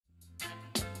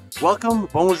Welcome,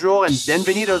 bonjour, and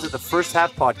bienvenidos to the First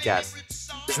Half Podcast.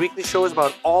 This weekly show is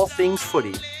about all things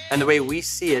footy and the way we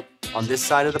see it on this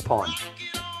side of the pond.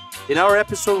 In our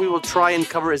episode, we will try and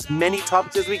cover as many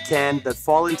topics as we can that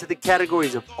fall into the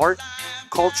categories of art,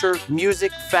 culture,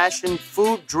 music, fashion,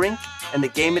 food, drink, and the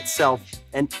game itself,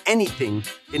 and anything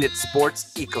in its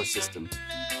sports ecosystem.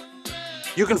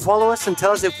 You can follow us and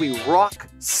tell us if we rock,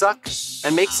 suck,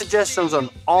 and make suggestions on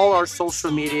all our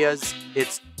social medias.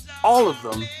 It's all of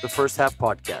them, the First Half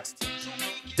Podcast.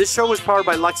 This show is powered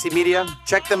by Luxy Media.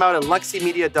 Check them out at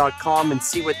luxymedia.com and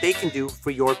see what they can do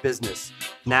for your business.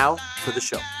 Now for the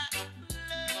show.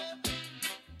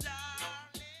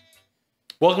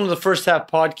 Welcome to the First Half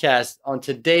Podcast. On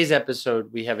today's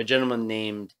episode, we have a gentleman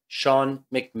named Shaun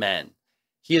McMahon.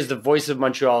 He is the voice of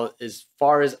Montreal. As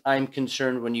far as I'm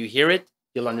concerned, when you hear it,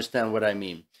 you'll understand what I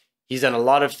mean. He's done a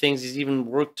lot of things. He's even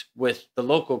worked with the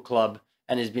local club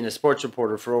and has been a sports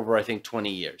reporter for over, I think, 20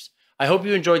 years. I hope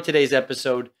you enjoyed today's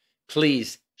episode.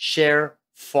 Please share,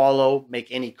 follow, make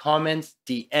any comments,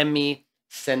 DM me,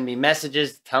 send me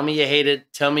messages, tell me you hate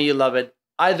it, tell me you love it.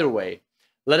 Either way,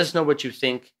 let us know what you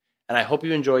think. And I hope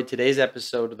you enjoyed today's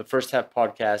episode of the First Half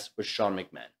Podcast with Shaun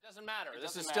McMahon. Doesn't matter.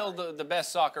 This is still the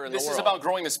best soccer in the world. This is about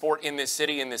growing the sport in this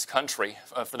city, in this country,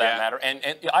 for that matter. And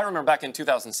I remember back in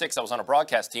 2006, I was on a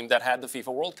broadcast team that had the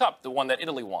FIFA World Cup, the one that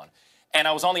Italy won. And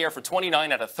I was on the air for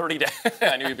 29 out of 30 days.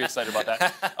 I knew you'd be excited about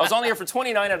that. I was on the air for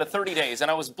 29 out of 30 days,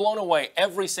 and I was blown away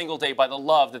every single day by the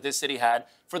love that this city had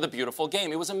for the beautiful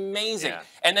game. It was amazing. Yeah.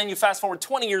 And then you fast forward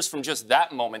 20 years from just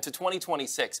that moment to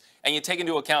 2026, and you take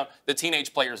into account the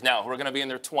teenage players now who are going to be in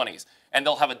their 20s, and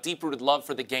they'll have a deep-rooted love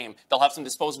for the game. They'll have some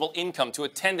disposable income to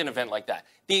attend an event like that.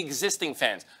 The existing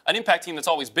fans, an Impact team that's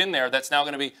always been there, that's now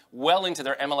going to be well into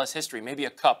their MLS history, maybe a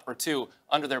cup or two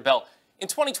under their belt. In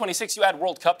 2026, you add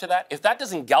World Cup to that. If that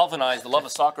doesn't galvanize the love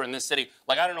of soccer in this city,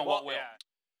 like, I don't know what will.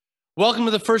 Welcome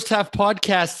to the First Half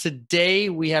Podcast. Today,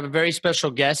 we have a very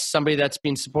special guest, somebody that's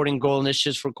been supporting goal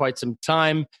initiatives for quite some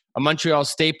time, a Montreal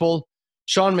staple,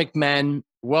 Shaun McMahon.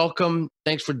 Welcome.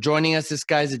 Thanks for joining us. This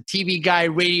guy's a TV guy,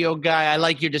 radio guy. I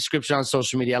like your description on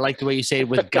social media. I like the way you say it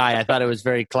with guy. I thought it was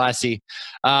very classy.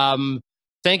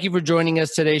 Thank you for joining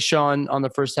us today, Shaun, on the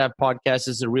First Half Podcast.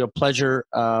 It's a real pleasure.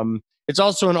 It's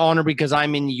also an honor because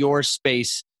I'm in your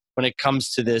space when it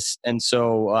comes to this, and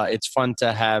so it's fun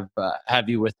to have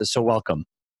you with us. So welcome.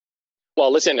 Well,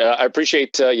 listen, I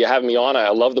appreciate you having me on. I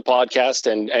love the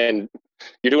podcast, and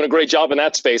you're doing a great job in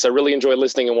that space. I really enjoy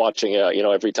listening and watching.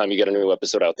 Every time you get a new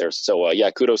episode out there. So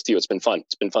kudos to you. It's been fun.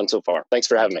 It's been fun so far. Thanks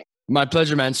for having me. My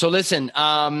pleasure, man. So listen,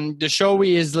 the show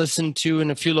is listened to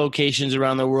in a few locations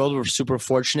around the world. We're super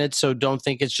fortunate. So don't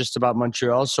think it's just about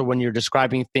Montreal. So when you're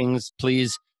describing things,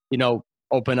 please,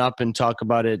 open up and talk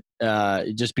about it.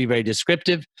 Just be very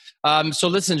descriptive. So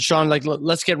listen, Shaun,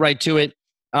 let's get right to it.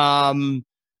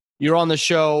 You're on the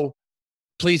show.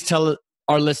 Please tell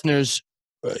our listeners,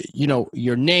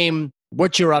 your name,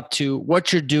 what you're up to,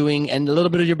 what you're doing, and a little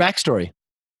bit of your backstory.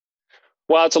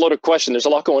 Well, it's a loaded question. There's a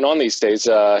lot going on these days,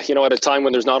 at a time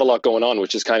when there's not a lot going on,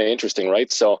 which is kind of interesting, right?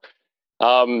 So,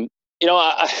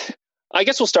 I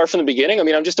guess we'll start from the beginning. I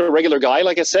mean, I'm just a regular guy,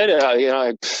 like I said.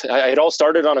 I had all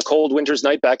started on a cold winter's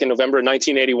night back in November of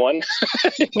 1981.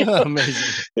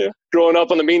 Amazing. Yeah, growing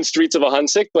up on the mean streets of a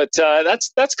Huntsic. But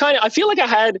that's kind of, I feel like I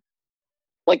had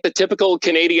like the typical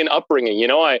Canadian upbringing.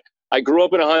 I grew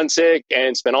up in a Huntsic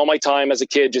and spent all my time as a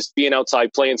kid just being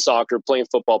outside, playing soccer, playing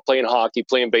football, playing hockey,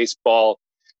 playing baseball.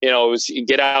 It was you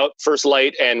get out, first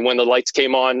light, and when the lights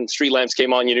came on, street lamps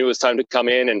came on, you knew it was time to come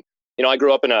in. And, I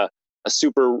grew up in a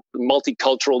super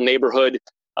multicultural neighborhood.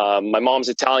 My mom's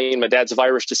Italian, my dad's of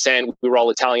Irish descent. We were all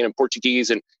Italian and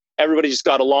Portuguese, and everybody just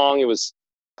got along. It was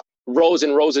rows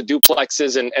and rows of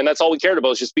duplexes, and that's all we cared about,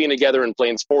 was just being together and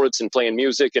playing sports and playing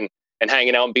music and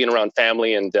hanging out and being around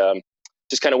family, and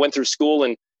just kind of went through school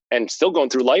and still going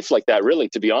through life like that, really,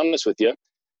 to be honest with you.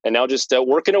 And now just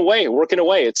working away.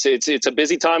 It's a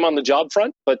busy time on the job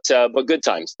front, but good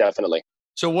times, definitely.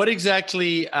 So what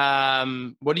exactly,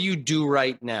 what do you do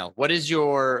right now? What is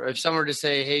if someone were to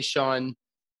say, hey, Shaun,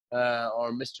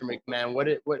 or Mr. McMahon,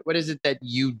 what is it that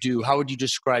you do? How would you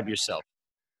describe yourself?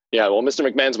 Yeah, well, Mr.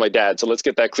 McMahon's my dad, so let's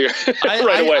get that clear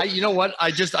right away. You know what?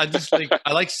 I just I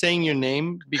like saying your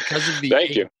name because of the.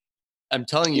 Thank you. I'm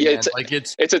telling you, man,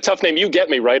 it's a tough name. You get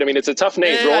me, right? I mean, it's a tough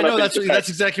name. Yeah, I know, that's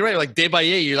exactly right. Like day by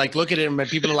day, you're like look at it, and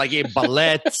people are like, "Hey,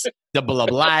 ballets, the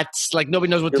blablats." Like nobody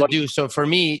knows what to do. So for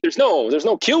me, there's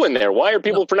no Q in there. Why are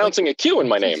people pronouncing a Q in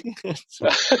my name? Yeah.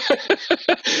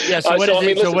 So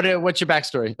what's your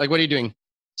backstory? Like, what are you doing?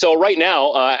 So right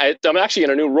now, I'm actually in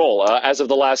a new role. As of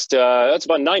the last, that's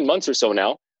about 9 months or so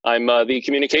now. I'm the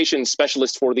communications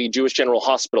specialist for the Jewish General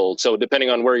Hospital. So depending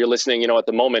on where you're listening, at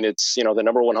the moment, it's, the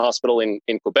 #1 hospital in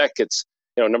Quebec. It's,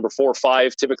 number 4 or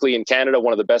 5 typically in Canada,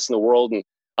 one of the best in the world. And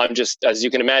I'm just, as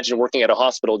you can imagine, working at a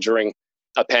hospital during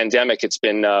a pandemic, it's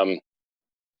been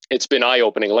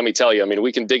eye-opening. Let me tell you, I mean,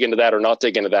 we can dig into that or not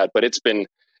dig into that, but it's been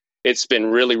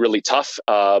really, really tough,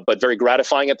 but very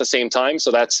gratifying at the same time.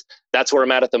 So that's where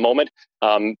I'm at the moment.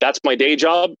 That's my day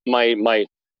job. My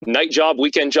night job,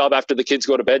 weekend job after the kids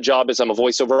go to bed job is I'm a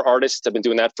voiceover artist. I've been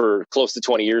doing that for close to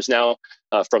 20 years now,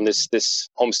 from this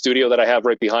home studio that I have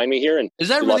right behind me here. And is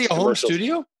that really a home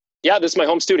studio? Yeah, this is my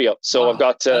home studio. So wow, I've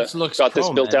got this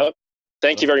built out.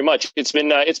 Thank you very much. It's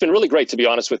been really great, to be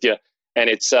honest with you. And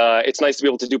it's nice to be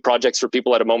able to do projects for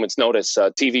people at a moment's notice,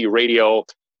 TV, radio,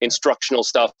 instructional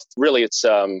stuff. Really, it's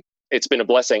been a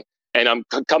blessing. And I'm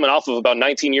coming off of about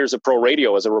 19 years of pro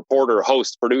radio as a reporter,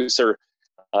 host, producer,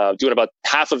 doing about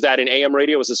half of that in AM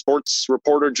radio as a sports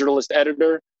reporter, journalist,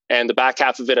 editor, and the back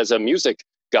half of it as a music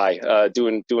guy,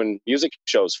 doing music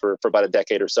shows for about a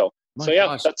decade or so. So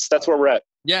yeah, that's where we're at.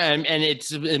 Yeah, and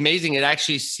it's amazing. It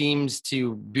actually seems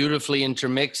to beautifully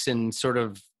intermix and sort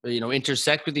of,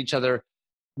 intersect with each other.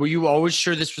 Were you always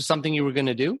sure this was something you were going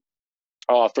to do?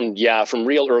 From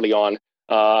real early on.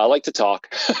 I like to talk.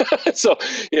 So,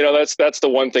 that's the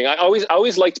one thing. I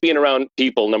always liked being around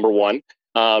people, number one,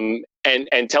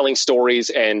 and telling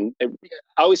stories. And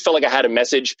I always felt like I had a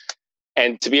message,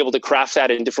 and to be able to craft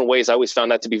that in different ways, I always found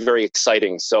that to be very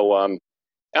exciting. So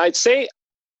I'd say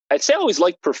I always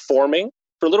liked performing.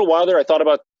 For a little while there, I thought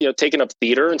about, taking up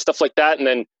theater and stuff like that, and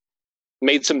then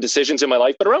made some decisions in my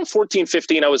life. But around 14,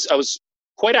 15, I was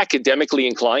quite academically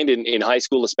inclined in high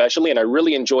school, especially. And I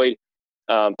really enjoyed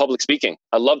public speaking.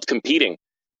 I loved competing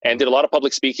and did a lot of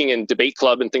public speaking and debate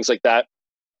club and things like that.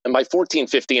 And by 14,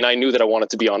 15, I knew that I wanted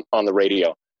to be on the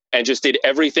radio, and just did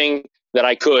everything that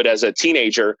I could as a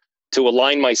teenager to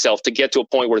align myself to get to a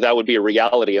point where that would be a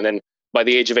reality. And then by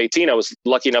the age of 18, I was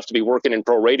lucky enough to be working in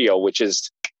pro radio, which is,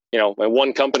 my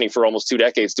one company for almost 2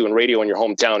 decades, doing radio in your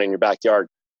hometown, in your backyard.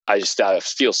 I just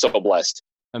feel so blessed.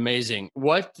 Amazing.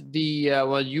 What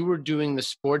while you were doing the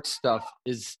sports stuff,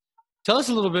 tell us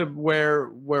a little bit where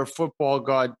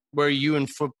football where you in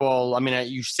football. I mean,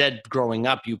 you said growing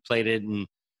up you played it, and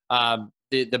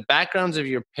the backgrounds of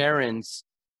your parents.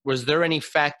 Was there any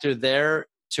factor there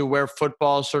to where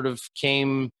football sort of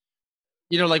came?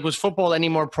 Was football any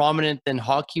more prominent than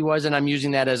hockey was? And I'm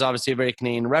using that as obviously a very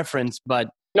Canadian reference, but.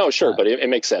 No, sure, but it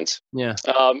makes sense. Yeah.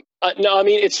 No, I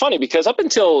mean, it's funny because up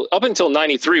until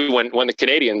 '93, when the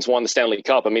Canadians won the Stanley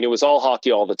Cup, I mean, it was all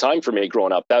hockey all the time for me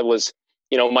growing up. That was,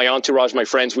 my entourage, my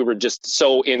friends, we were just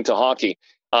so into hockey.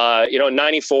 In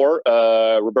 '94,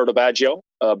 Roberto Baggio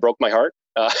broke my heart.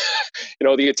 The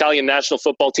Italian national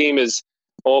football team is,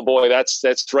 oh boy, that's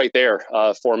right there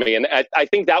for me. And I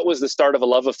think that was the start of a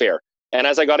love affair. And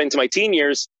as I got into my teen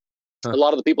years, a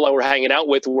lot of the people I were hanging out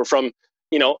with were from,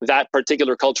 that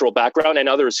particular cultural background, and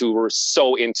others who were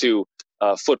so into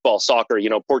football, soccer,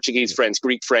 Portuguese friends,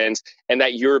 Greek friends, and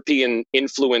that European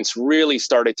influence really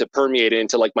started to permeate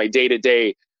into like my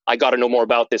day-to-day. I got to know more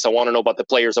about this. I want to know about the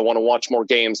players. I want to watch more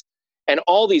games, and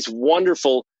all these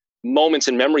wonderful moments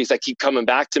and memories that keep coming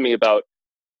back to me about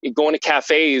going to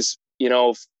cafes,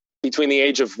 between the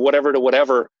age of whatever to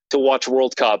whatever to watch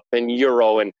World Cup and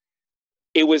Euro. And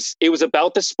it was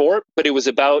about the sport, but it was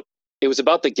about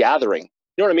the gathering.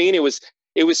 You know what I mean?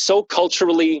 It was so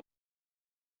culturally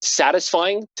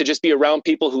satisfying to just be around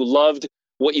people who loved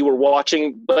what you were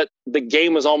watching, but the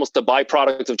game was almost a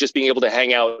byproduct of just being able to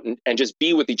hang out and just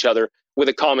be with each other with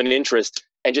a common interest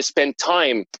and just spend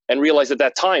time and realize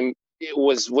that time it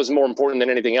was more important than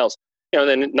anything else.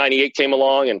 Then '98 came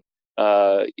along, and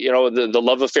the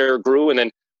love affair grew, and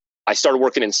then I started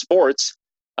working in sports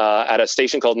at a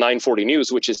station called 940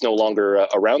 News, which is no longer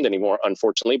around anymore,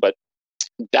 unfortunately. But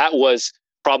that was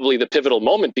probably the pivotal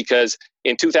moment, because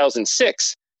in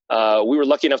 2006, we were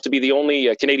lucky enough to be the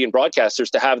only Canadian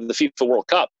broadcasters to have the FIFA World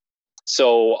Cup.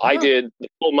 So I did the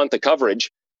full month of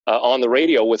coverage on the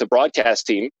radio with a broadcast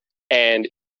team. And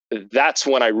that's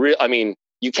when I mean,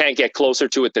 you can't get closer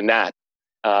to it than that.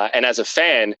 And as a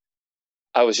fan,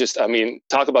 I was just,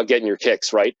 talk about getting your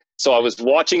kicks, right? So I was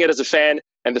watching it as a fan,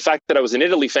 and the fact that I was an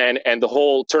Italy fan and the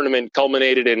whole tournament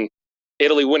culminated in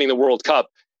Italy winning the World Cup,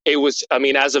 it was,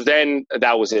 as of then,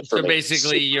 that was it for me. So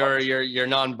basically your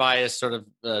non-biased sort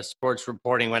of sports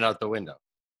reporting went out the window.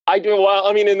 I do. Well,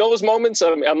 in those moments,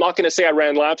 I'm not going to say I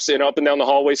ran laps up and down the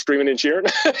hallway screaming and cheering,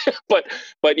 but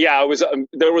yeah,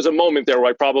 there was a moment there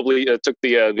where I probably took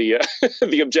the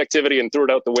objectivity and threw it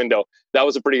out the window. That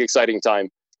was a pretty exciting time.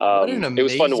 It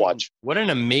was fun to watch. What an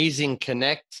amazing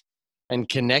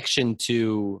connection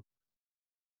to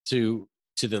to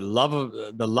the love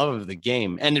of the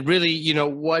game, and it really,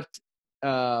 what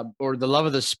or the love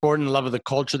of the sport and the love of the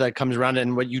culture that comes around it.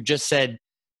 And what you just said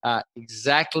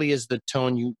exactly is the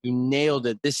tone. You nailed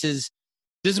it. This is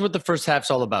what the first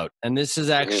half's all about, and this is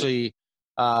actually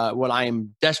what I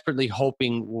am desperately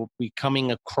hoping will be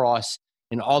coming across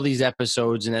in all these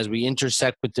episodes, and as we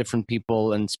intersect with different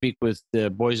people and speak with the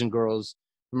boys and girls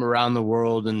from around the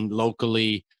world and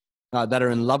locally that are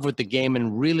in love with the game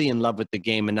and really in love with the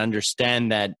game, and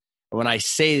understand that when I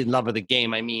say love of the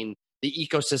game, I mean the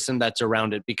ecosystem that's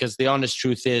around it. Because the honest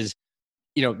truth is,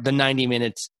 the 90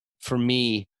 minutes for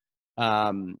me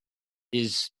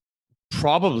is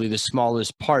probably the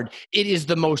smallest part. It is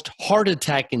the most heart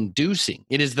attack inducing.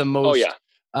 It is the most,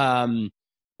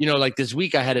 like this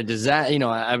week I had a disaster,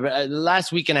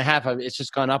 last week and a half, it's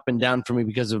just gone up and down for me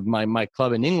because of my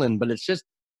club in England, but it's just,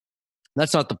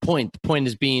 that's not the point. The point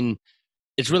is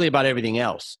it's really about everything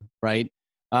else. Right.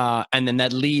 And then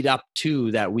that lead up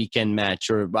to that weekend match,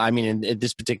 or I mean, in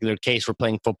this particular case, we're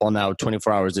playing football now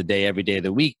 24 hours a day, every day of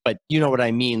the week, but you know what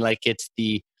I mean? Like it's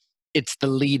the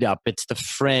lead up, it's the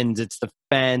friends, it's the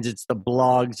fans, it's the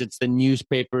blogs, it's the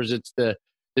newspapers, it's the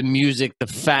music, the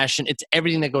fashion, it's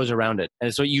everything that goes around it. And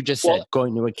it's what you just said,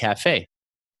 going to a cafe.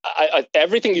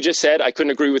 Everything you just said, I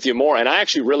couldn't agree with you more. And I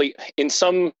actually really, in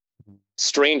some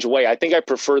strange way, I think I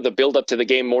prefer the build up to the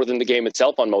game more than the game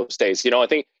itself on most days. I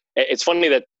think it's funny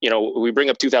that, we bring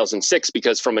up 2006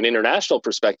 because from an international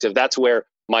perspective, that's where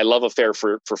my love affair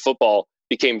for football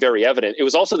became very evident. It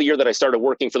was also the year that I started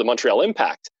working for the Montreal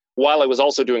Impact while I was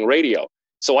also doing radio.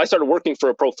 So I started working for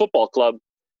a pro football club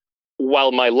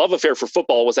while my love affair for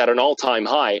football was at an all-time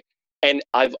high. And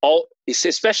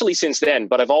especially since then,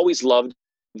 but I've always loved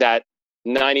that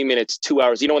 90 minutes, 2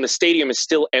 hours, when the stadium is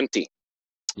still empty.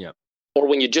 Yeah. Or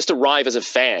when you just arrive as a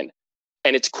fan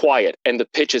and it's quiet and the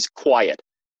pitch is quiet.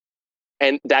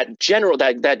 And that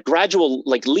gradual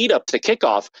lead up to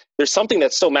kickoff, there's something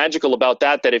that's so magical about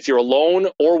that if you're alone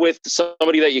or with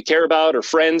somebody that you care about or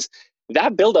friends,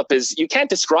 that buildup is, you can't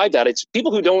describe that. It's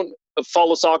people who don't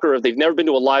follow soccer, if they've never been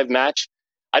to a live match,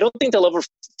 I don't think they'll ever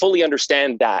fully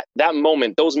understand that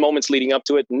moment, those moments leading up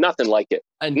to it. Nothing like it.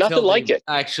 Nothing like it.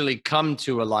 Actually come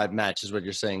to a live match is what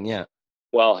you're saying. Yeah.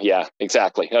 Well, yeah,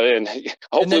 exactly. And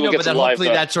hopefully we'll get some live. Hopefully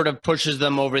that sort of pushes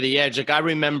them over the edge. Like I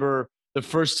remember the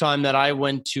first time that I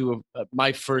went to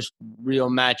my first real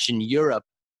match in Europe.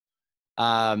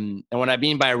 And what I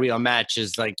mean by a real match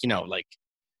is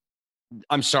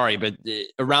I'm sorry, but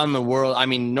around the world, I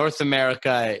mean, North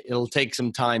America, it'll take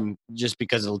some time just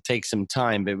because it'll take some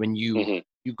time. But when you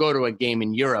go to a game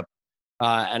in Europe,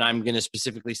 and I'm going to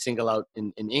specifically single out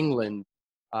in England,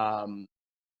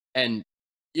 and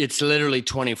it's literally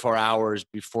 24 hours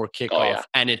before kickoff,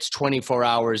 and it's 24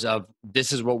 hours of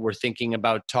this is what we're thinking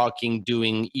about, talking,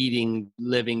 doing, eating,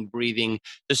 living, breathing,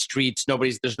 the streets.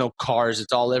 There's no cars.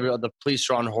 It's all the police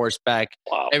are on horseback.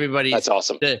 Wow. Everybody's that's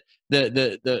awesome.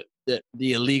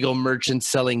 The illegal merchants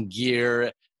selling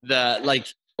gear,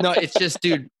 it's just,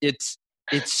 dude, it's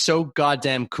so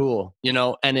goddamn cool,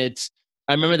 and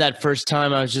I remember that first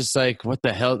time I was just like, what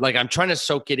the hell? Like I'm trying to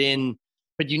soak it in,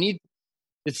 but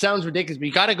it sounds ridiculous, but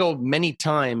you got to go many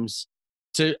times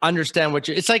to understand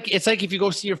it's like if you go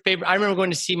see your favorite, I remember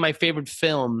going to see my favorite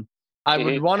film. I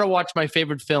would want to watch my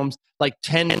favorite films like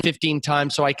 10, 15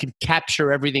 times so I could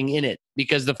capture everything in it,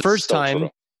 because the first time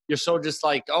you're so just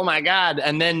like, oh my God.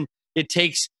 And then it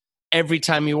takes every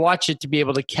time you watch it to be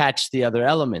able to catch the other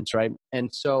elements. Right. And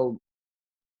so,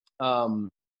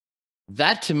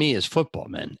 that to me is football,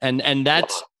 man. And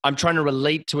that's, I'm trying to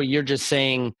relate to what you're just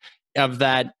saying of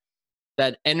that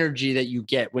energy that you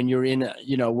get when you're in,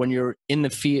 when you're in the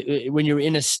field, when you're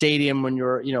in a stadium, when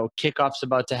you're, kickoff's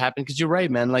about to happen. Cause you're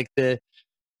right, man. Like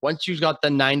once you've got the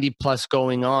 90 plus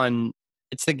going on,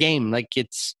 it's the game. Like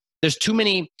there's too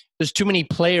many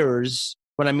players.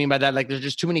 What I mean by that, there's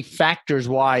just too many factors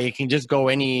why it can just go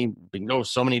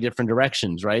so many different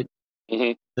directions, right?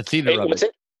 Mm-hmm. The theater of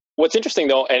it. What's interesting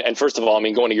though, and first of all, I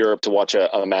mean, going to Europe to watch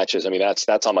matches, I mean,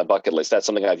 that's on my bucket list. That's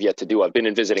something I've yet to do. I've been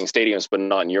in visiting stadiums, but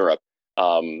not in Europe.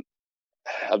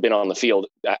 I've been on the field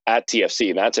at TFC,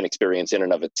 and that's an experience in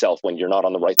and of itself. When you're not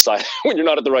on the right side, when you're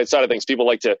not at the right side of things, people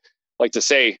like to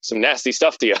say some nasty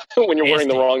stuff to you when you're wearing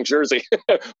the wrong jersey.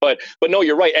 but no,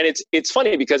 you're right, and it's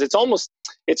funny because it's almost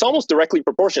directly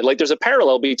proportionate. Like there's a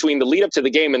parallel between the lead up to the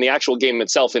game and the actual game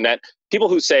itself. In that people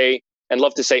who say and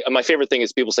love to say, my favorite thing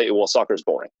is people say, well, soccer's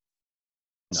boring.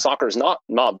 No. Soccer's not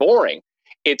boring.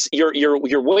 It's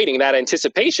you're waiting, that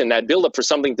anticipation, that build up for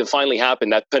something to finally happen,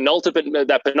 that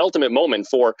penultimate moment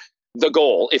for the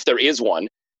goal, if there is one.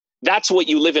 That's what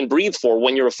you live and breathe for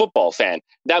when you're a football fan.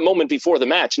 That moment before the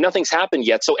match, nothing's happened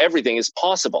yet, so everything is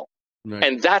possible. Right.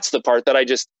 And that's the part that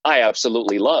I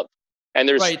absolutely love. And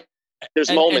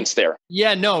there's moments there.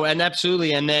 Yeah, no, and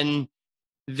absolutely. And then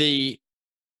the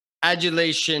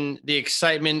adulation, the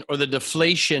excitement, or the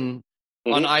deflation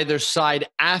on either side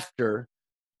after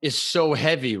is so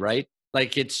heavy, right?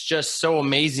 Like, it's just so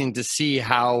amazing to see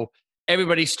how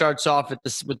everybody starts off with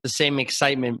the same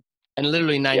excitement, and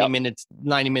literally 90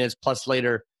 minutes plus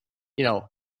later,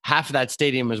 half of that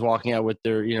stadium is walking out with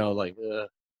their,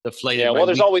 deflated. Yeah, well,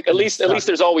 there's always at least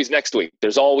there's always next week.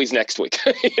 There's always next week.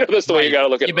 That's the way you got to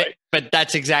look at it. Right? But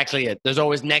that's exactly it. There's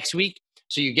always next week.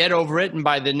 So you get over it, and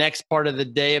by the next part of the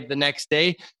day of the next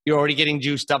day, you're already getting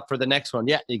juiced up for the next one.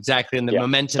 Yeah, exactly. And the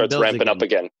momentum starts ramping up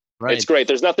again. Right. It's great.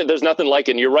 There's nothing like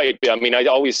it. And you're right. I mean, I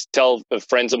always tell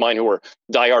friends of mine who are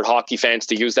diehard hockey fans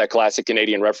to use that classic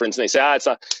Canadian reference, and they say, it's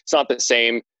not the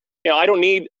same. I don't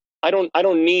need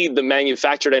the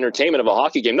manufactured entertainment of a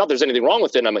hockey game. Not that there's anything wrong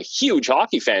with it. I'm a huge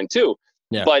hockey fan too.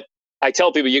 Yeah. But I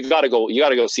tell people, you got to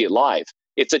go see it live.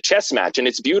 It's a chess match, and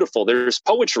it's beautiful. There's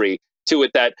poetry to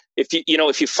it that if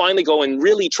you finally go and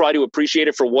really try to appreciate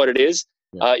it for what it is,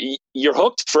 you're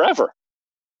hooked forever.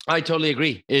 I totally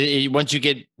agree. Once you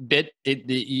get bit,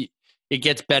 it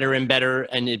gets better and better,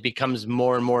 and it becomes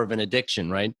more and more of an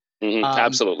addiction, right?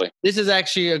 Absolutely. This is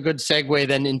actually a good segue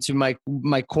then into my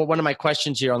one of my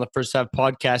questions here on the First Half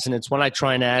podcast, and it's one I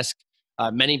try and ask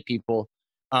many people.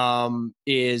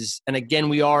 Is, and again,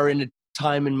 we are in a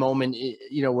time and moment,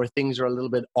 where things are a little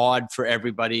bit odd for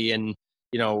everybody, and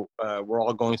we're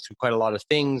all going through quite a lot of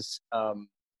things.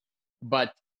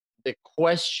 But the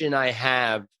question I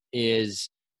have is,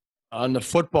 on the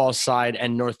football side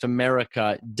and North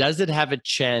America, does it have a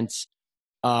chance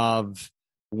of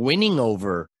winning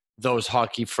over those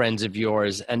hockey friends of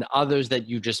yours and others that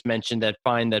you just mentioned that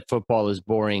find that football is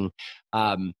boring?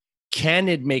 Can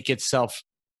it make itself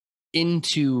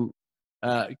into,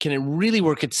 can it really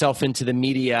work itself into the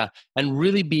media and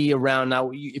really be around?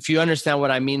 Now, if you understand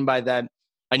what I mean by that,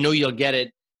 I know you'll get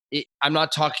it. I'm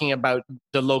not talking about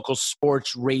the local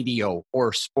sports radio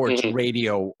or sports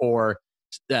radio or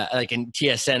like in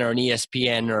TSN or an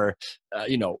ESPN or,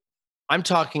 I'm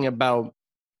talking about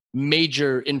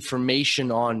major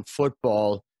information on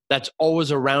football that's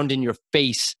always around in your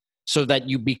face, so that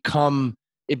you become,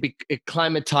 it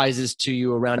climatizes to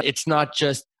you around. It's not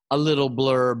just a little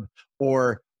blurb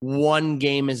or one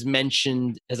game is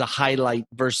mentioned as a highlight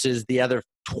versus the other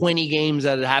 20 games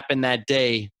that had happened that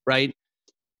day, right?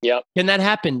 Yeah. Can that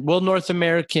happen? Will North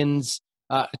Americans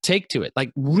take to it,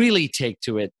 like really take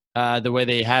to it the way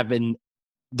they have in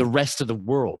the rest of the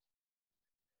world?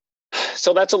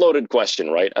 So that's a loaded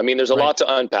question, right? I mean, there's a lot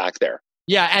to unpack there.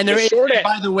 Yeah, and there is,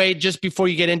 by the way, just before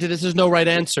you get into this, there's no right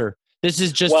answer. This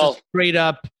is just a straight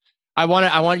up, I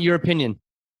want your opinion.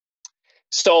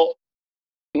 So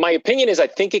my opinion is I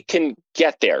think it can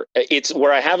get there. It's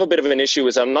where I have a bit of an issue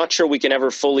is I'm not sure we can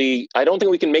ever fully, I don't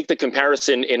think we can make the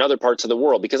comparison in other parts of the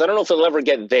world, because I don't know if it'll ever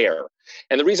get there.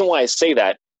 And the reason why I say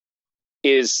that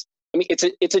is, I mean, it's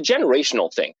a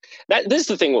generational thing. This is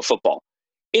the thing with football.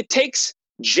 It takes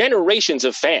generations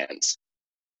of fans,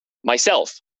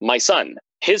 myself, my son,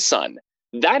 his son,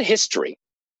 that history.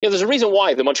 There's a reason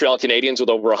why the Montreal Canadiens, with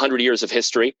over 100 years of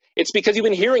history, it's because you've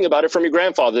been hearing about it from your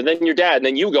grandfather, then your dad, and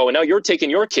then you go, and now you're taking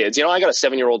your kids. I got a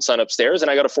 7-year-old son upstairs, and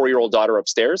I got a 4-year-old daughter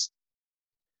upstairs.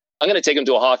 I'm going to take them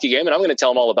to a hockey game, and I'm going to tell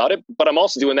them all about it, but I'm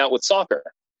also doing that with soccer.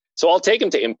 So I'll take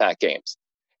them to impact games,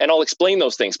 and I'll explain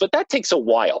those things. But that takes a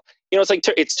while. It's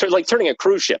like turning a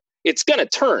cruise ship. It's going to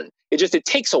turn. It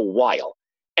takes a while.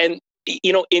 And,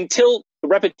 until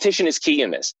repetition is key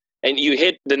in this, and you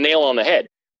hit the nail on the head,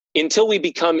 until we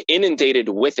become inundated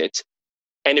with it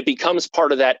and it becomes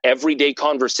part of that everyday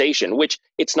conversation, which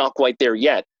it's not quite there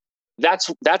yet.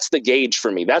 That's the gauge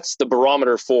for me. That's the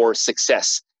barometer for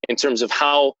success in terms of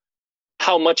how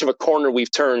much of a corner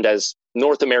we've turned, as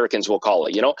North Americans will call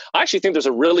it. I actually think there's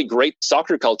a really great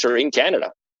soccer culture in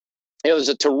Canada. There's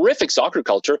a terrific soccer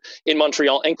culture in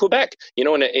Montreal and Quebec. In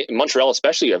Montreal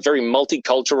especially, a very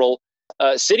multicultural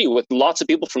city with lots of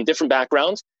people from different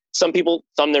backgrounds. Some people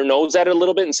thumb their nose at it a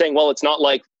little bit and saying, well, it's not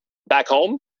like back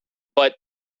home, but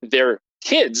their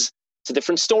kids, it's a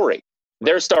different story.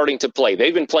 They're starting to play.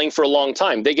 They've been playing for a long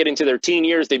time. They get into their teen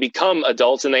years, they become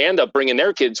adults, and they end up bringing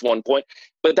their kids one point.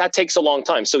 But that takes a long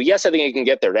time. So yes, I think it can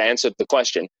get there. To answer the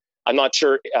question, I'm not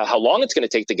sure how long it's going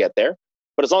to take to get there,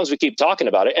 but as long as we keep talking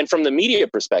about it. And from the media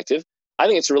perspective, I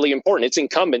think it's really important. It's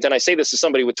incumbent, and I say this as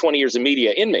somebody with 20 years of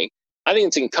media in me, I think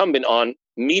it's incumbent on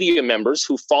media members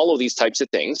who follow these types of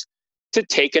things to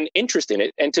take an interest in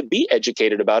it and to be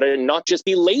educated about it and not just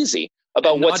be lazy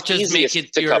about and what's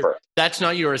easiest to cover. That's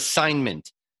not your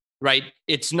assignment, right?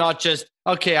 It's not just,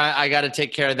 okay, I got to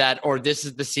take care of that, or this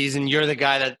is the season. You're the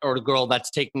guy that or the girl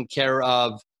that's taking care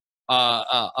of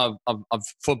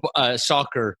football,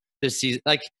 soccer this season.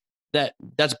 Like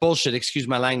that's bullshit. Excuse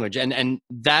my language. And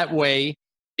that way,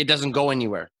 it doesn't go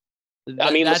anywhere.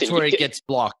 I mean, that's listen, where it gets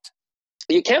blocked.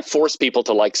 You can't force people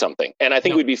to like something. And I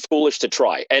think we'd be foolish to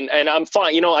try. And I'm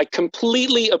fine. You know, I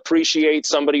completely appreciate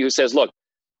somebody who says, look,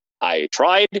 I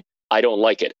tried, I don't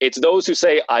like it. It's those who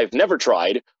say, I've never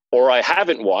tried, or I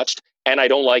haven't watched, and I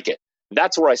don't like it.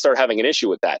 That's where I start having an issue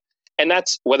with that. And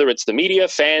that's whether it's the media,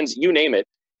 fans, you name it,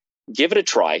 give it a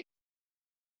try,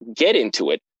 get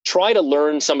into it, try to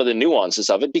learn some of the nuances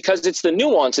of it, because it's the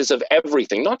nuances of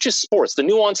everything, not just sports. The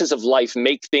nuances of life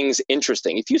make things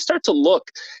interesting. If you start to look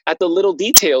at the little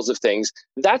details of things,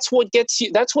 that's what gets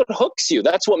you, that's what hooks you.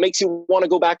 That's what makes you want to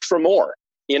go back for more.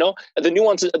 You know, the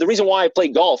nuances, the reason why I play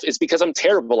golf is because I'm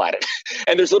terrible at it.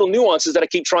 And there's little nuances that I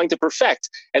keep trying to perfect.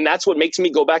 And that's what makes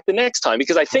me go back the next time,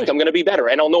 because I think I'm going to be better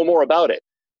and I'll know more about it.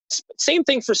 Same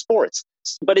thing for sports,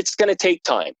 but it's going to take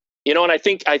time. You know, and I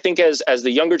think as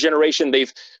the younger generation,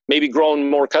 they've maybe grown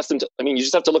more accustomed to, I mean, you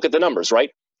just have to look at the numbers,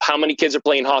 right? How many kids are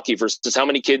playing hockey versus how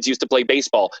many kids used to play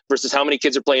baseball versus how many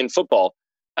kids are playing football,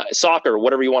 soccer,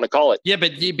 whatever you want to call it. Yeah,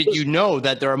 but you know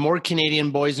that there are more Canadian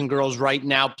boys and girls right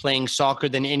now playing soccer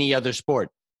than any other sport.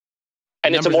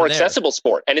 And it's a more accessible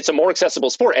sport. And it's a more accessible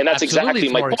sport. And that's Absolutely,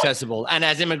 exactly my more point. Accessible. And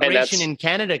as immigration in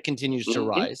Canada continues to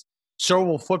rise, so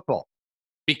will football.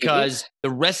 Because the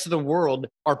rest of the world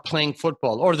are playing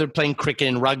football, or they're playing cricket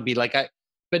and rugby.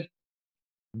 But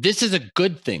this is a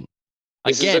good thing.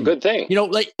 This is a good thing. You know,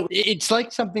 like it's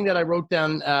like something that I wrote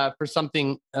down for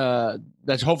something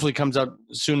that hopefully comes out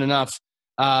soon enough.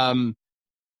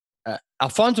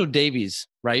 Alphonso Davies,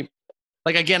 right?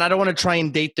 Like, again, I don't want to try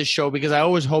and date this show, because I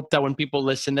always hope that when people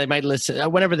listen, they might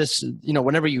listen. Whenever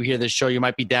you hear this show, you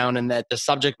might be down, and that the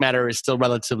subject matter is still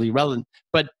relatively relevant.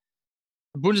 But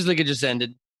Bundesliga just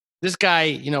ended. This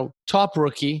guy, top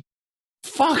rookie.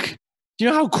 Fuck. Do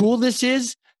you know how cool this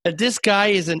is? That this guy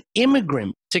is an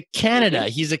immigrant to Canada.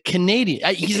 He's a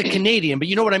Canadian. He's a Canadian, but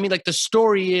you know what I mean? Like, the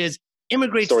story is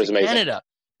immigrates to Canada.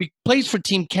 He plays for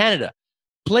Team Canada.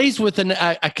 Plays with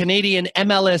a Canadian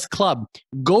MLS club.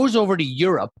 Goes over to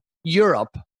Europe.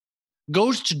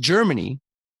 Goes to Germany.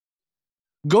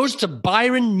 Goes to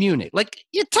Bayern Munich. Like,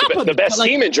 you're top of the best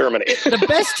team in Germany. The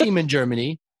best team in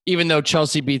Germany. Even though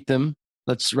Chelsea beat them.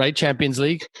 That's right, Champions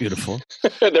League. Beautiful.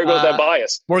 There goes that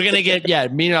bias. We're going to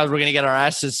get, meanwhile, we're going to get our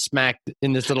asses smacked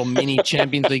in this little mini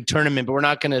Champions League tournament, but we're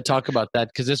not going to talk about that,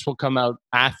 because this will come out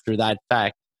after that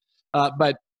fact.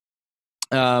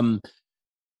 And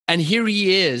here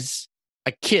he is,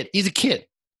 a kid. He's a kid.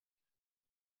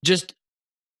 Just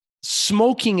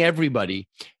smoking everybody.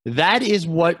 That is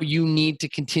what you need to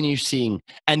continue seeing.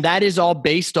 And that is all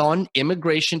based on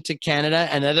immigration to Canada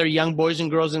and other young boys and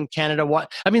girls in Canada.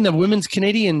 The women's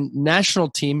Canadian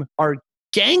national team are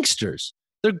gangsters.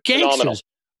 They're gangsters. Phenomenal.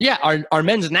 Yeah, our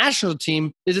men's national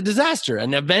team is a disaster,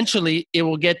 and eventually it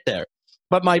will get there.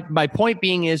 But my point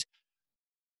being is,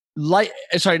 not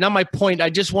my point.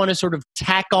 I just want to sort of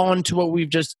tack on to what we've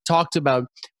just talked about.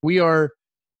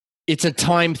 It's a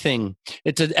time thing.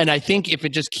 And I think if it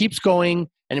just keeps going,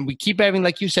 and we keep having,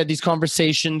 like you said, these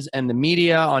conversations, and the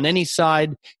media on any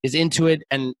side is into it,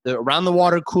 and around the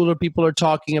water cooler people are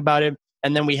talking about it,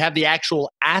 and then we have the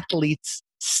actual athletes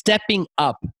stepping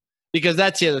up, because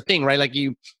that's the other thing, right? Like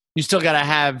you still got to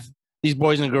have these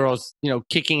boys and girls,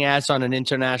 kicking ass on an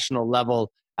international level,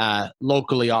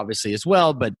 locally, obviously, as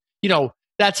well. But,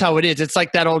 that's how it is. It's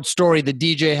like that old story. The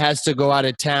DJ has to go out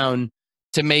of town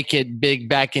to make it big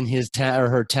back in his town or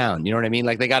her town. You know what I mean?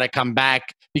 Like, they got to come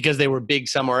back because they were big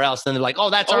somewhere else. Then they're like, oh,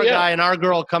 that's our guy and our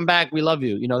girl. Come back. We love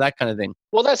you. That kind of thing.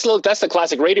 Well, that's the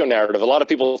classic radio narrative. A lot of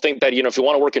people think that, if you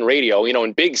want to work in radio,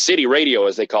 in big city radio,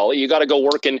 as they call it, you got to go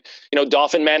work in,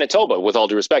 Dauphin, Manitoba, with all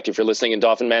due respect, if you're listening in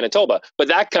Dauphin, Manitoba. But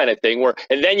that kind of thing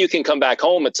and then you can come back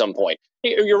home at some point.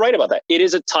 You're right about that. It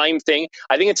is a time thing.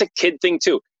 I think it's a kid thing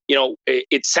too.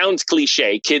 It sounds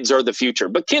cliche, kids are the future,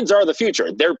 but kids are the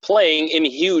future. They're playing in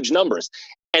huge numbers,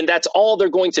 and that's all they're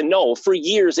going to know for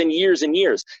years and years and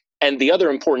years. And the other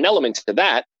important element to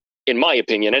that, in my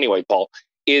opinion anyway, Paul,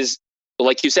 is,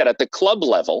 like you said, at the club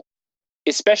level,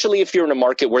 especially if you're in a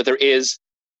market where there is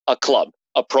a club,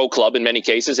 a pro club in many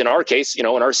cases. In our case, in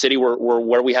our city, we're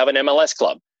where we have an MLS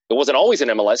club. It wasn't always an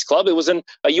MLS club. It was a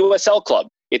USL club.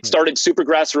 It started super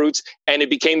grassroots, and it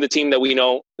became the team that we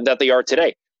know that they are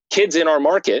today. Kids in our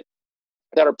market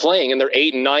that are playing, and they're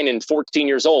 8 and 9 and 14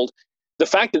 years old, the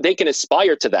fact that they can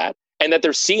aspire to that, and that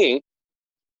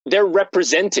they're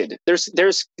represented. There's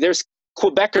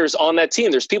Quebecers on that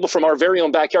team. There's people from our very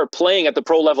own backyard playing at the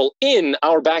pro level in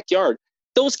our backyard.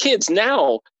 Those kids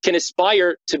now can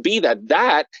aspire to be that.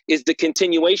 That is the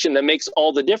continuation that makes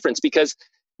all the difference, because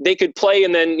they could play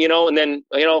and then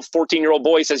 14-year-old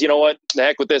boy says, you know what, the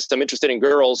heck with this, I'm interested in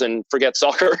girls, and forget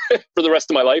soccer for the rest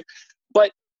of my life.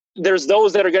 But there's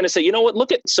those that are going to say, you know what,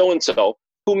 look at so-and-so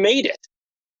who made it.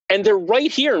 And they're right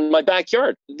here in my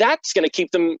backyard. That's going to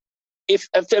keep them, if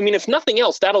nothing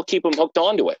else, that'll keep them hooked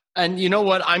onto it. And you know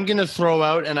what, I'm going to throw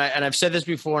out, and I've said this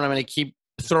before, and I'm going to keep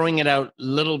throwing it out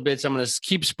little bits. I'm going to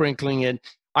keep sprinkling it.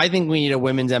 I think we need a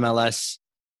women's MLS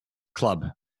club.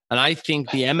 And I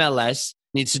think the MLS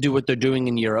needs to do what they're doing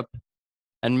in Europe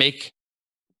and make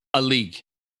a league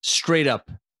straight up.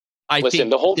 I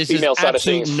think the whole this female is side of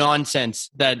absolute things,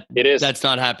 nonsense that it is. That's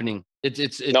not happening.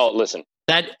 It's no, listen.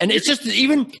 That, and it's just,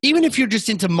 even if you're just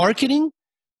into marketing,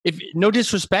 if no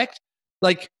disrespect,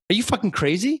 like, are you fucking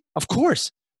crazy? Of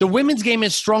course. The women's game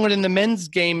is stronger than the men's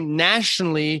game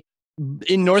nationally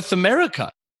in North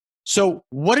America. So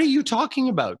what are you talking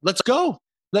about? Let's go.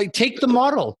 Like, take the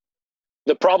model.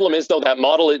 The problem is, though, that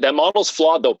model's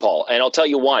flawed, though, Paul. And I'll tell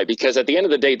you why. Because at the end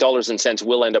of the day, dollars and cents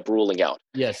will end up ruling out.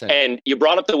 Yes. And you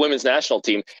brought up the women's national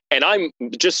team. And I'm,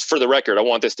 just for the record, I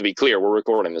want this to be clear. We're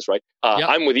recording this, right? Yep.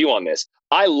 I'm with you on this.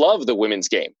 I love the women's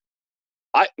game.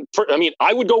 I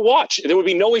would go watch. There would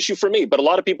be no issue for me. But a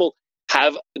lot of people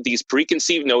have these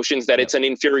preconceived notions that it's an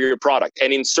inferior product.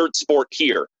 And insert sport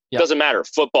here. Yep. Doesn't matter.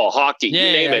 Football, hockey, you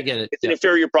name it. It's an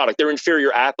inferior product. They're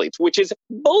inferior athletes, which is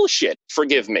bullshit.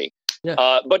 Forgive me.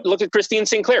 Yeah. But look at Christine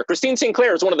Sinclair. Christine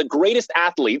Sinclair is one of the greatest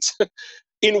athletes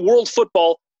in world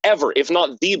football ever, if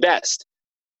not the best.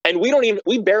 And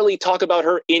we barely talk about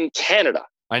her in Canada.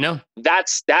 I know. That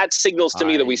signals to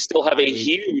me that we still have a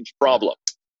huge problem.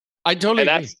 I totally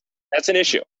agree. That's an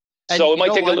issue. And so it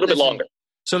might take a little bit longer.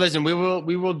 So listen, we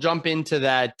will jump into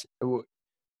that.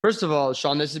 First of all,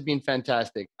 Shaun, this has been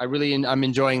fantastic. I'm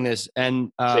enjoying this. And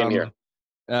same here.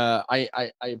 I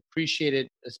appreciate it,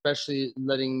 especially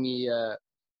letting me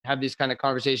have this kind of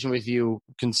conversation with you,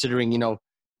 considering,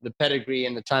 the pedigree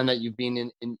and the time that you've been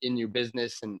in your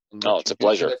business. And it's a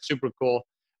pleasure. That's super cool.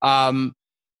 I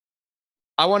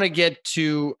want to get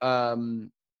to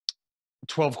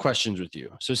 12 questions with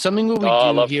you. So something that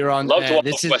we do here on 12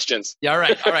 questions. Yeah, all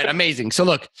right, amazing. So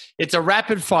look, it's a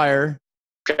rapid fire.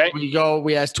 Okay.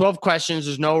 We ask 12 questions.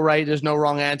 There's no right, there's no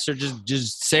wrong answer.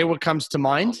 Just say what comes to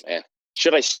mind. Oh, man.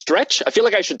 Should I stretch? I feel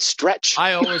like I should stretch.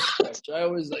 I always stretch. I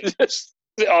always like.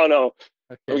 Oh no,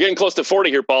 okay. I'm getting close to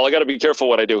 40 here, Paul. I got to be careful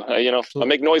what I do. I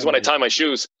make noise when I tie my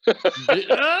shoes.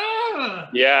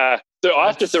 Yeah. So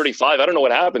after 35, I don't know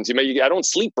what happens. I don't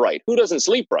sleep right. Who doesn't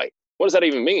sleep right? What does that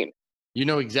even mean? You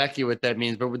know exactly what that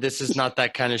means, but this is not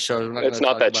that kind of show. It's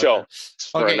not that show. It's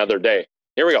for another day.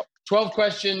 Here we go. 12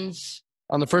 questions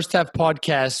on the First Half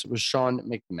podcast with Shaun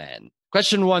McMahon.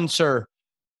 Question 1, sir.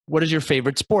 What is your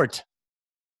favorite sport?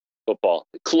 Football.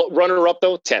 Runner up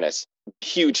though, tennis.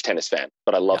 Huge tennis fan,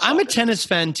 but I love soccer. I'm a tennis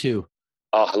fan too.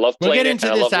 Oh, I love playing. We'll get into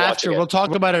this after. We'll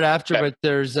talk about it after, okay. But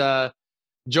there's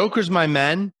Joker's my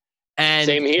man. And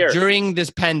same here. During this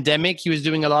pandemic, he was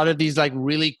doing a lot of these like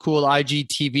really cool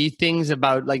IGTV things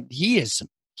about like he is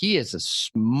a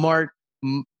smart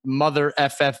mother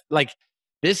FF. Like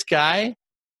this guy,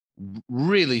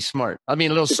 really smart. I mean,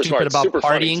 a little stupid about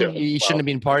partying. He shouldn't have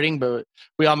been partying, but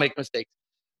we all make mistakes.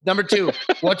 Number 2,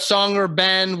 what song or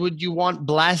band would you want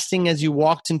blasting as you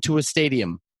walked into a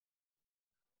stadium?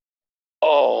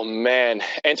 Oh man,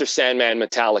 Enter Sandman,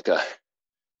 Metallica.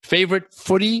 Favorite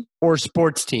footy or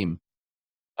sports team?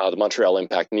 The Montreal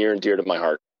Impact, near and dear to my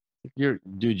heart. You're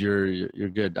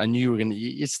good. I knew you were gonna.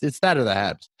 It's that or the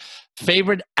Habs.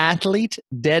 Favorite athlete,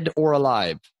 dead or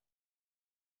alive?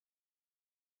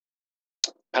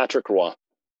 Patrick Roy.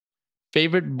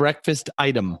 Favorite breakfast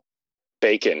item?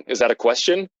 Bacon. Is that a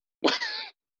question?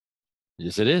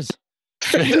 Yes, it is.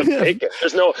 Bacon.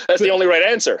 That's the only right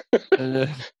answer.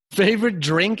 Favorite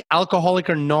drink, alcoholic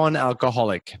or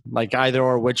non-alcoholic? Like either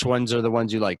or, which ones are the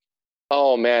ones you like?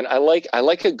 Oh man, I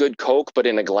like a good Coke, but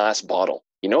in a glass bottle.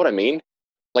 You know what I mean?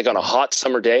 Like on a hot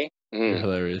summer day. You're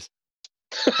hilarious.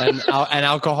 And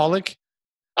alcoholic?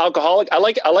 Alcoholic. I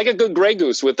like a good Grey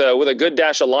Goose with a good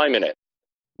dash of lime in it.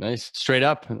 Nice. Straight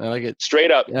up. I like it. Straight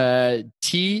up.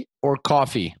 Tea or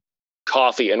coffee?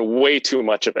 Coffee, and way too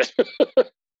much of it.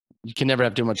 You can never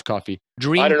have too much coffee.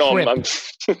 Dream I don't know.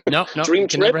 trip. No. Dream you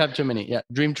can trip? Never have too many. Yeah.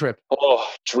 Dream trip. Oh,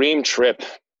 dream trip.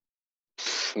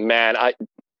 Man,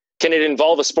 can it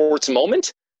involve a sports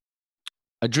moment?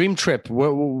 A dream trip.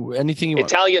 Anything you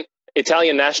want.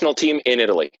 Italian national team in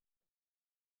Italy.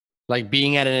 Like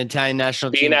being at an Italian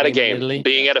national being team at a in game, Italy?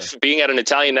 being at an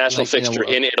Italian national Like in a fixture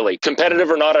world. in Italy, competitive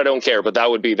or not, I don't care, but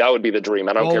that would be the dream.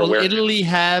 I don't care where. Will Italy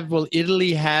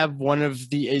have one of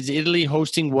the? Is Italy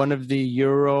hosting one of the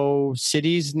Euro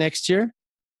cities next year?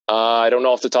 I don't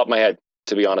know off the top of my head,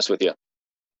 to be honest with you.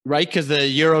 Right, because the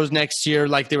Euros next year,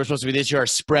 like they were supposed to be this year, are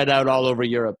spread out all over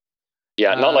Europe.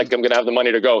 Yeah, not like I'm going to have the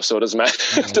money to go, so it doesn't matter.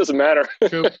 It doesn't matter.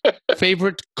 True.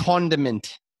 Favorite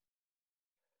condiment?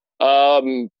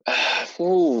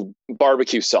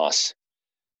 Barbecue sauce.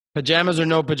 Pajamas or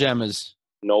no pajamas?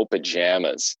 No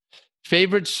pajamas.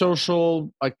 Favorite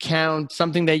social account,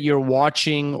 something that you're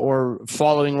watching or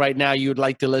following right now you'd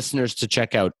like the listeners to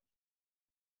check out?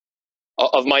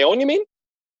 Of my own, you mean?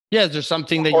 Yeah, is there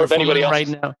something that Or you're if anybody following else?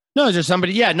 right now? No, is there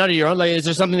somebody, not of your own. Like, is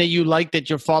there something that you like that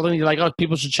you're following? You're like, oh,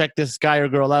 people should check this guy or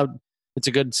girl out. It's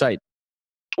a good site.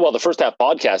 Well, the First Half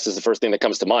podcast is the first thing that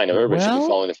comes to mind. Everybody should be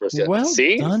following the First Half. Well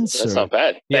See? done, That's sir. not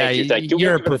bad. Thank you.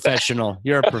 You're a We'll leave it at that. professional.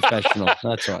 You're a professional.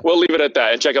 That's right. We'll leave it at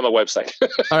that and check out my website.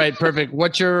 All right, perfect.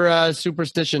 What's your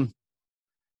superstition?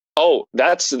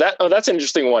 That's an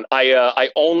interesting one. I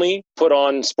only put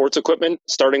on sports equipment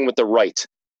starting with the right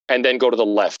and then go to the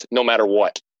left, no matter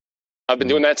what. I've been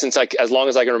doing that since as long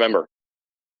as I can remember.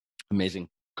 Amazing.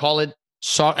 Call it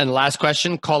and last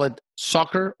question, call it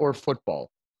soccer or football?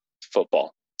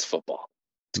 Football. It's football.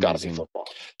 It's got to be football.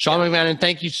 Shaun McMahon,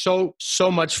 thank you so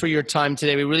much for your time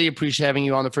today. We really appreciate having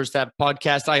you on the First Half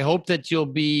podcast. I hope that you'll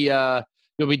be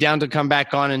down to come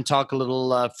back on and talk a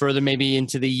little further, maybe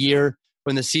into the year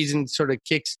when the season sort of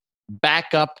kicks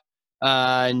back up.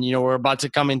 And, we're about to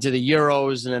come into the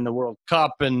Euros and then the World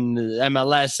Cup and the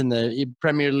MLS and the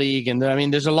Premier League. And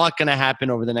there's a lot going to happen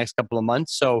over the next couple of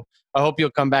months. So I hope you'll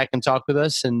come back and talk with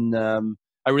us. And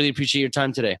I really appreciate your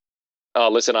time today.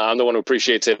 Listen, I'm the one who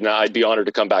appreciates it, and I'd be honored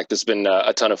to come back. This has been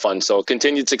a ton of fun. So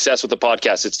continued success with the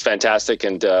podcast. It's fantastic.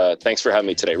 And thanks for having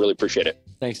me today. Really appreciate it.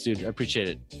 Thanks, dude. I appreciate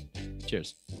it.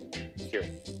 Cheers. Cheers.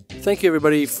 Thank you,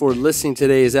 everybody, for listening to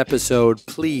today's episode.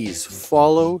 Please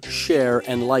follow, share,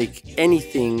 and like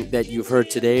anything that you've heard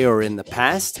today or in the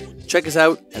past. Check us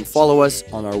out and follow us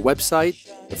on our website,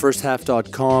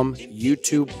 theFirstHalf.com.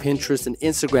 YouTube, Pinterest, and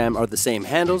Instagram are the same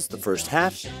handles, The First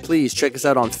Half. Please check us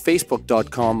out on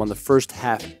Facebook.com on The First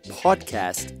Half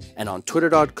Podcast, and on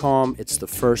Twitter.com, it's The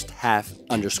First Half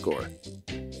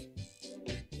 _.